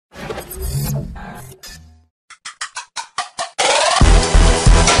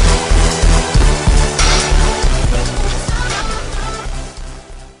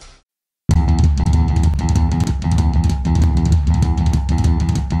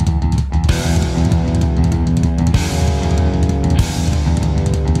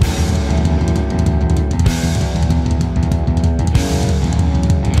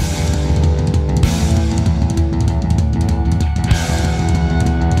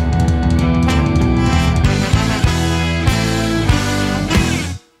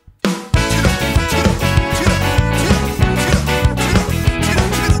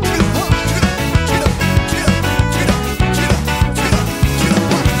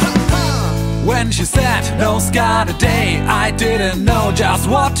She said, no scar today. I didn't know just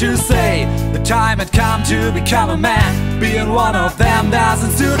what to say. The time had come to become a man. Being one of them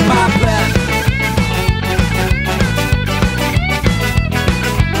doesn't suit my plan.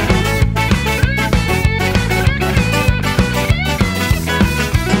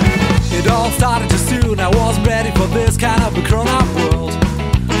 It all started too soon. I wasn't ready for this kind of a grown-up world,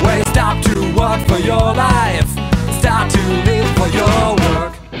 where you stop to work for your life, start to live for your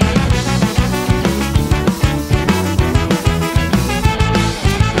work.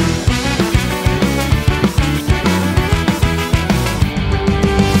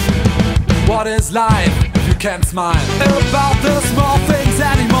 What is life if you can't smile about the small things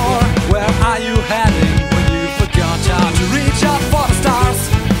anymore? Where are you heading when you forgot how to reach out for the stars?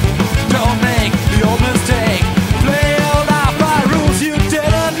 Don't make the old mistake, play all out by rules you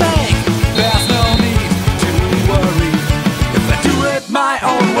didn't make. There's no need to worry if I do it my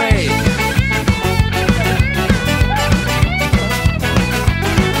own way.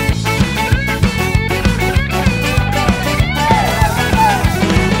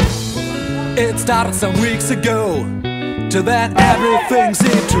 It started some weeks ago, till then everything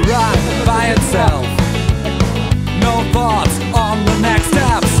seemed to run by itself. No thoughts on the next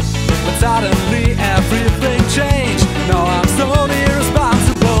steps, but suddenly everything changed. Now I'm solely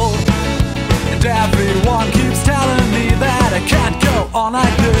responsible, and everyone keeps telling me that I can't go on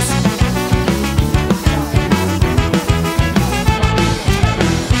like this.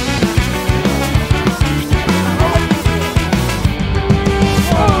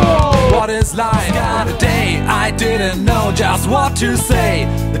 What is life? Got a day, I didn't know just what to say.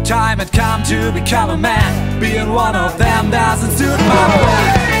 The time had come to become a man. Being one of them doesn't suit my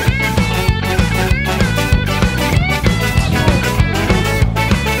plan.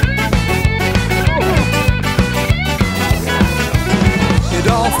 It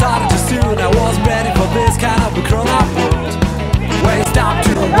all started too soon. I wasn't ready for this kind of a grown-up world, where you stop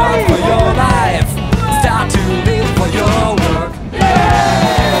to work for your life, start to live for your work.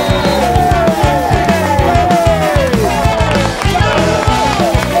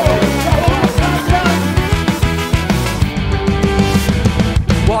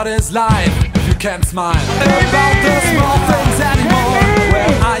 What is life if you can't smile about the small things anymore?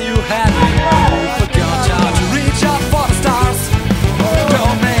 Where are you heading? You forgot how to reach out for the stars.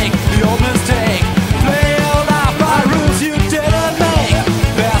 Don't make the old mistake, play all out by rules you didn't make.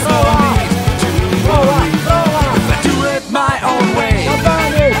 There's no need to worry if I do it my own way.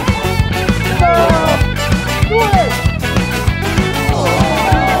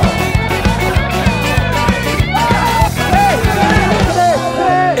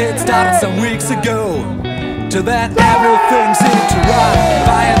 It started some weeks ago, till then everything seemed to run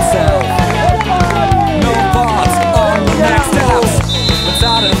by itself. No thoughts on the next steps, but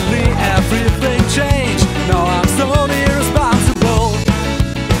suddenly everything changed. Now I'm solely responsible,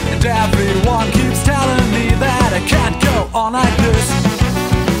 and everyone keeps telling me that I can't go on like this.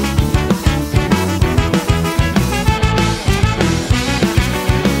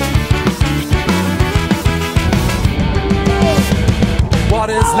 What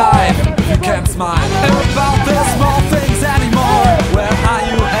is life if you can't smile about the small things anymore? Where are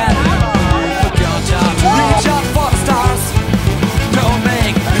you heading? You forgot how to reach out for the stars. Don't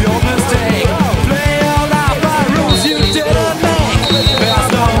make the old mistake, play all out by rules you didn't make. There's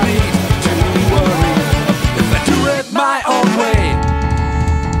no need to worry if I do it my own way.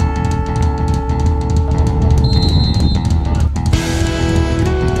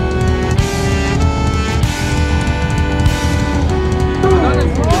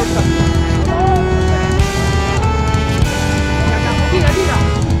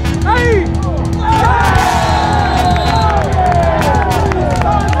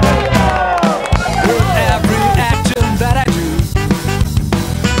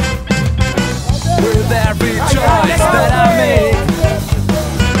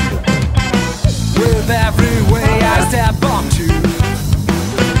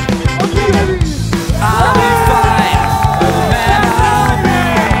 I'll be fine, the man I'll be.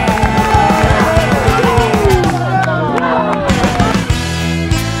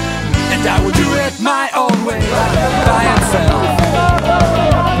 And I will do it my own way, by itself.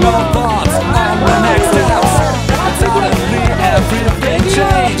 No thoughts on the next steps. Suddenly everything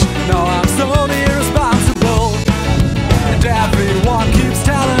changed. No, I'm solely responsible. And everyone keeps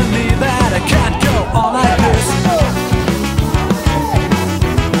telling me that I can't go on like this.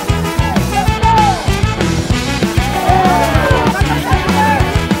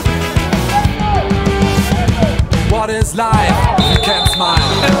 What is life? You can't smile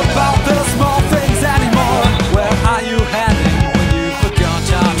about the small things anymore. Where are you heading when you forgot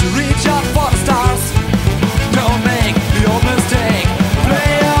how to reach out for the stars? Don't make the old mistake.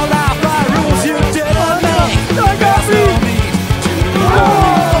 Play your life by rules you didn't make. There's no need to worry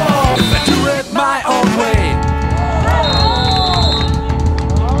if I do it my own way.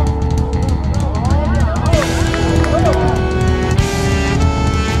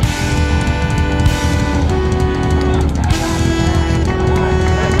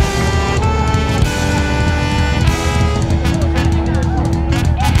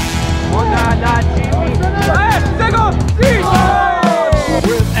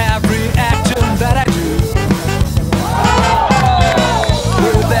 With every action that I do,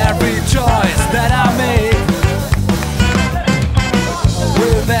 with every choice that I make,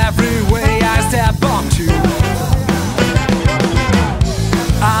 with every way I step onto,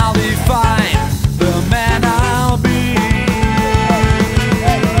 I'll define the man I'll be.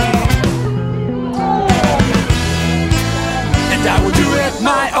 And I will do it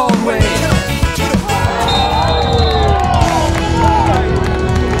my own way.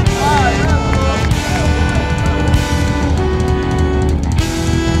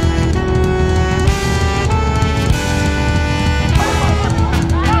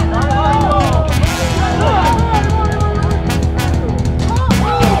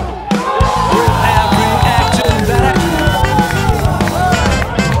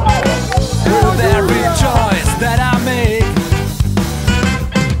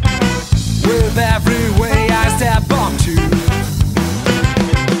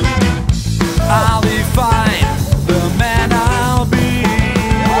 I'll define the man I'll be.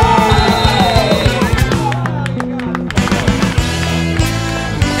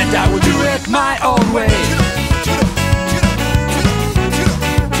 And I will do it my own way.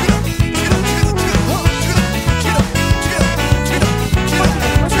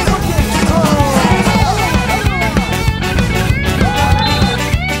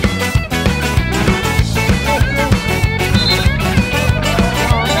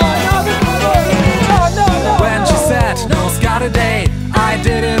 Today, I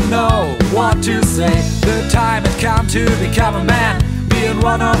didn't know what to say. The time had come to become a man. Being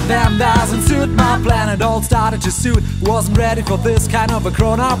one of them doesn't suit my plan. It all started to suit. Wasn't ready for this kind of a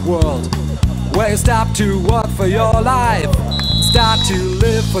grown-up world, where you stop to work for your life, start to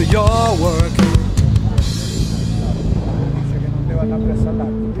live for your work.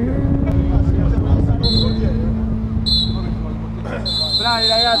 Bravi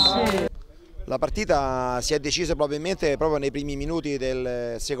ragazzi! La partita si è decisa probabilmente proprio nei primi minuti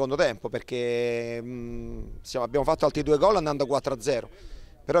del secondo tempo, perché abbiamo fatto altri 2 gol andando 4-0,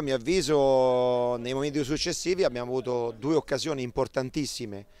 però a mio avviso nei momenti successivi abbiamo avuto 2 occasioni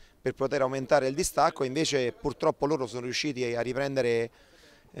importantissime per poter aumentare il distacco, invece purtroppo loro sono riusciti a riprendere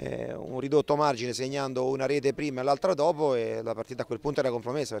un ridotto margine segnando una rete prima e l'altra dopo, e la partita a quel punto era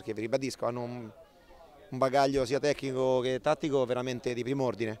compromessa, perché vi ribadisco hanno un bagaglio sia tecnico che tattico veramente di primo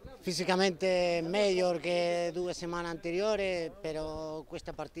ordine. Fisicamente meglio che 2 settimane anteriori, però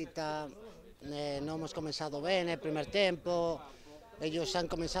questa partita no hemos comenzado bene el primer tiempo. Ellos han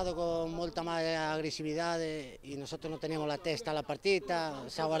comenzado con molta más agresividad y nosotros no teníamos la testa a la partita.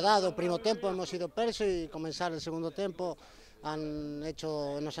 Se ha guardado el primer tiempo, hemos sido persos y comenzar el segundo tiempo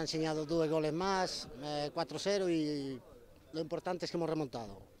nos han enseñado 2 goles más, 4-0, y lo importante es que hemos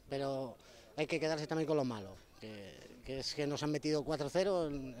remontado. Pero hay que quedarse también con lo malo, que es que nos han metido 4-0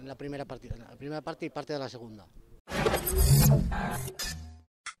 en la primera parte y parte de la segunda.